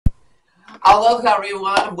Hello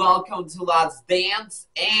everyone, welcome to Let's Dance,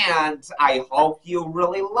 and I hope you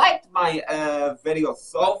really liked my video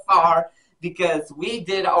so far because we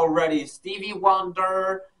did already Stevie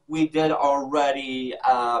Wonder, we did already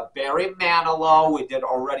Barry Manilow, we did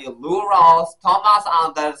already Lou Rawls, Thomas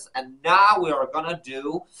Anders, and now we're gonna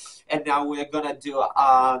do another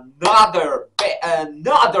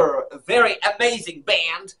very amazing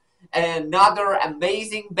band,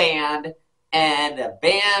 and the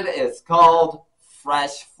band is called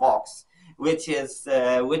Fresh Fox, which is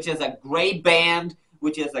a great band,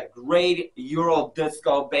 which is a great Euro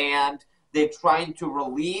disco band. They're trying to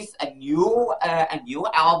release a new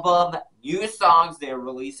album, new songs. They're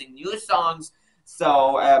releasing new songs,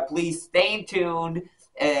 so please stay tuned.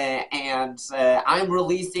 I'm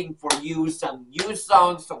releasing for you some new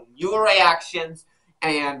songs, some new reactions,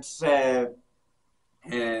 and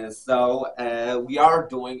we are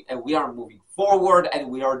moving forward, and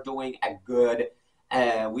we are doing a good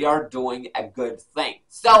thing.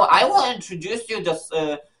 So I will introduce you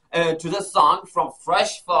to the song from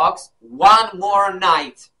Fresh Fox, "One More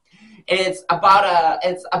Night." It's about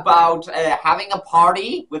having a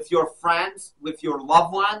party with your friends, with your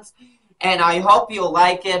loved ones, and I hope you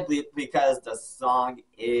like it because the song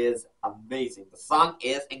is amazing. The song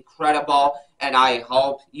is incredible, and I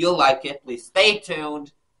hope you like it. Please stay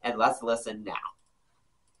tuned, and let's listen now.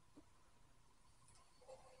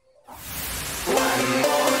 One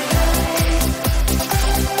more night.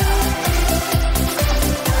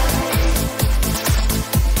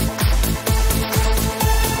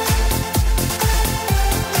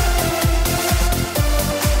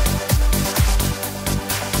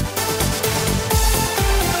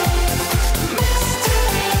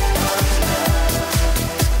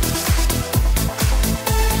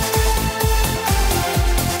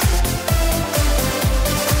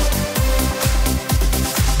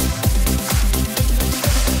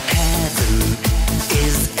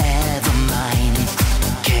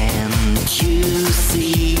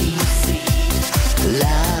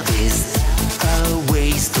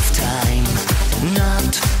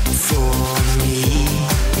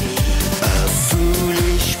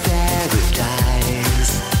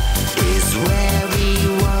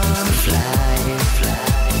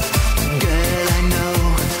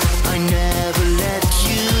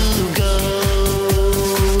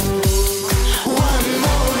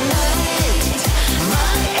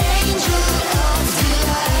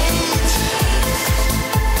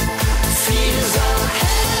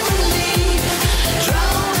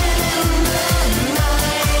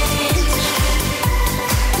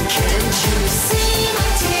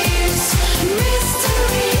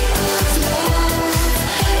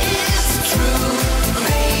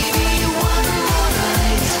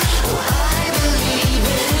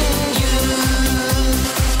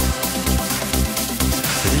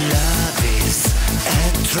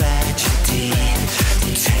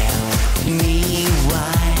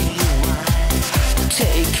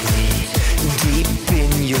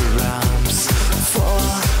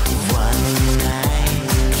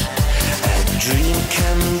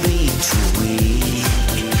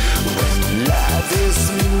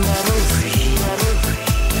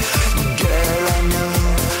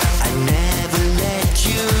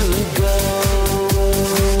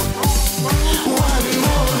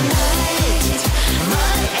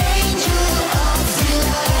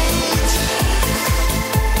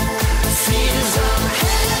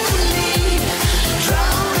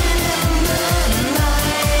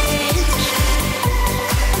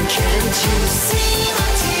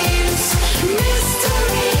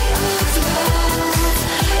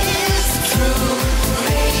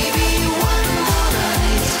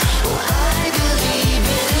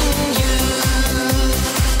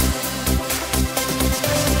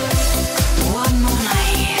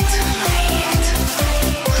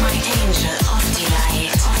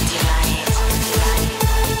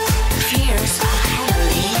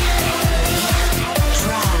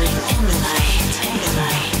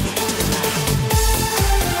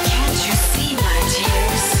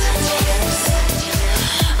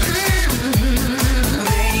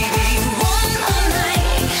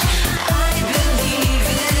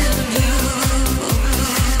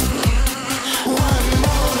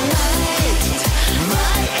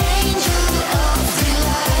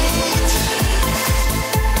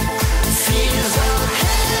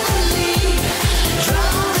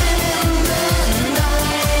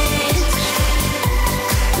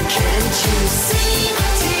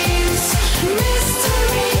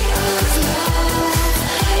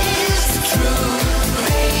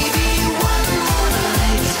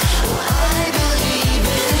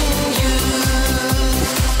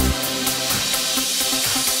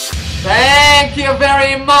 Thank you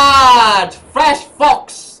very much, Fresh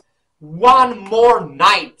Fox. One More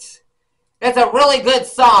Night. It's a really good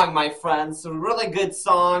song, my friends. A really good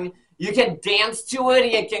song. You can dance to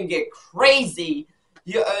it. You can get crazy.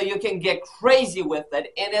 You can get crazy with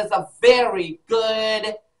it. It is a very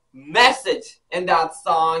good message in that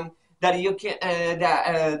song that you can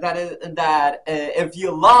if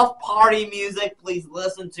you love party music, please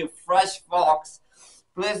listen to Fresh Fox.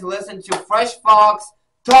 Please listen to Fresh Fox,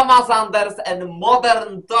 Thomas Anders, and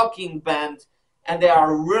Modern Talking Band, and they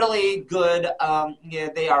are really good. Yeah,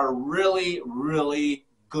 they are really, really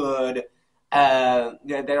good. Yeah,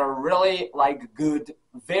 they are really like good,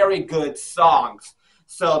 very good songs.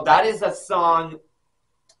 So that is a song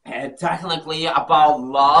technically about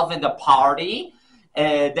love in the party.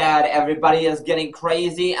 That everybody is getting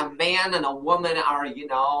crazy. A man and a woman are,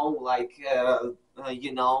 like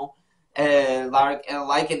in a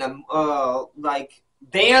like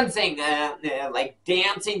dancing, like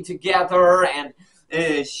dancing together, and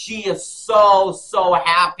she is so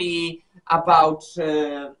happy about.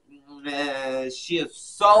 She is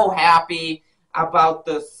so happy about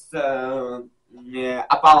this. Yeah,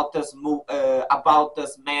 about this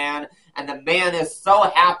man, and the man is so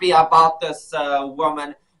happy about this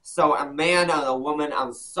woman. So a man and a woman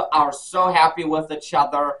are so happy with each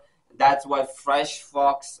other. That's what Fresh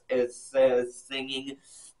Fox is singing.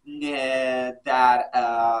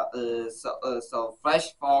 So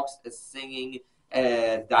Fresh Fox is singing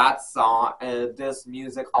that song, this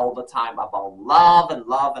music all the time about love and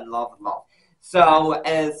love and love and love. So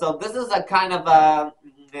this is a kind of a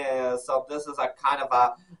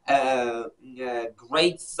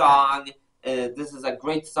great song. This is a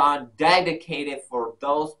great song dedicated for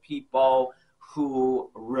those people who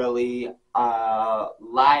really love,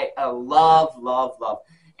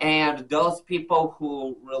 and those people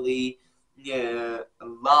who really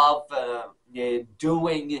love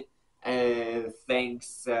doing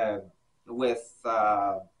things with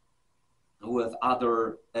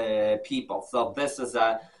other people. So this is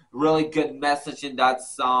a really good message in that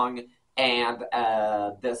song, and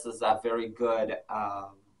this is a very good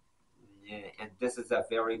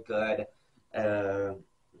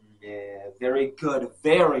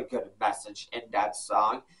very good message in that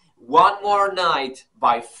song. One More Night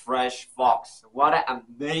by Fresh Fox. What an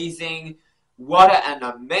amazing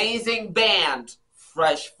band,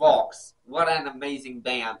 Fresh Fox. What an amazing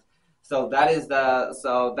band. So that is a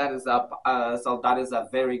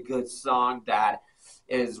very good song that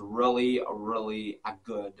is really a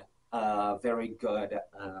good, very good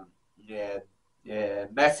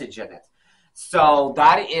message in it. So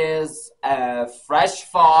that is Fresh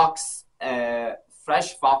Fox,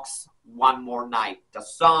 One More Night. The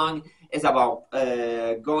song is about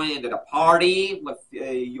going into the party with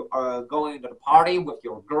your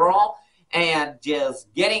girl, and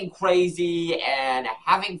just getting crazy and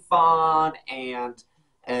having fun, and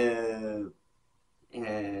uh,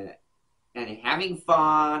 having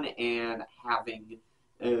fun, and having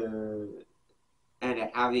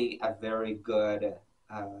a very good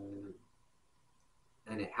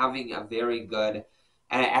and having a very good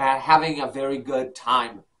having a very good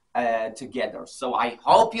time together. So I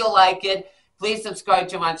hope you like it. Please subscribe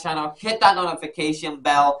to my channel, hit that notification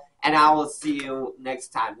bell, and I will see you next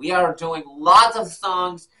time. We are doing lots of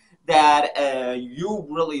songs that you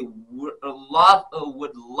really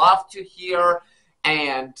would love to hear,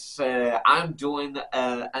 and I'm doing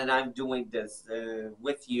this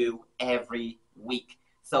with you every week.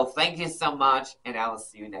 So thank you so much, and I will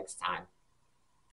see you next time.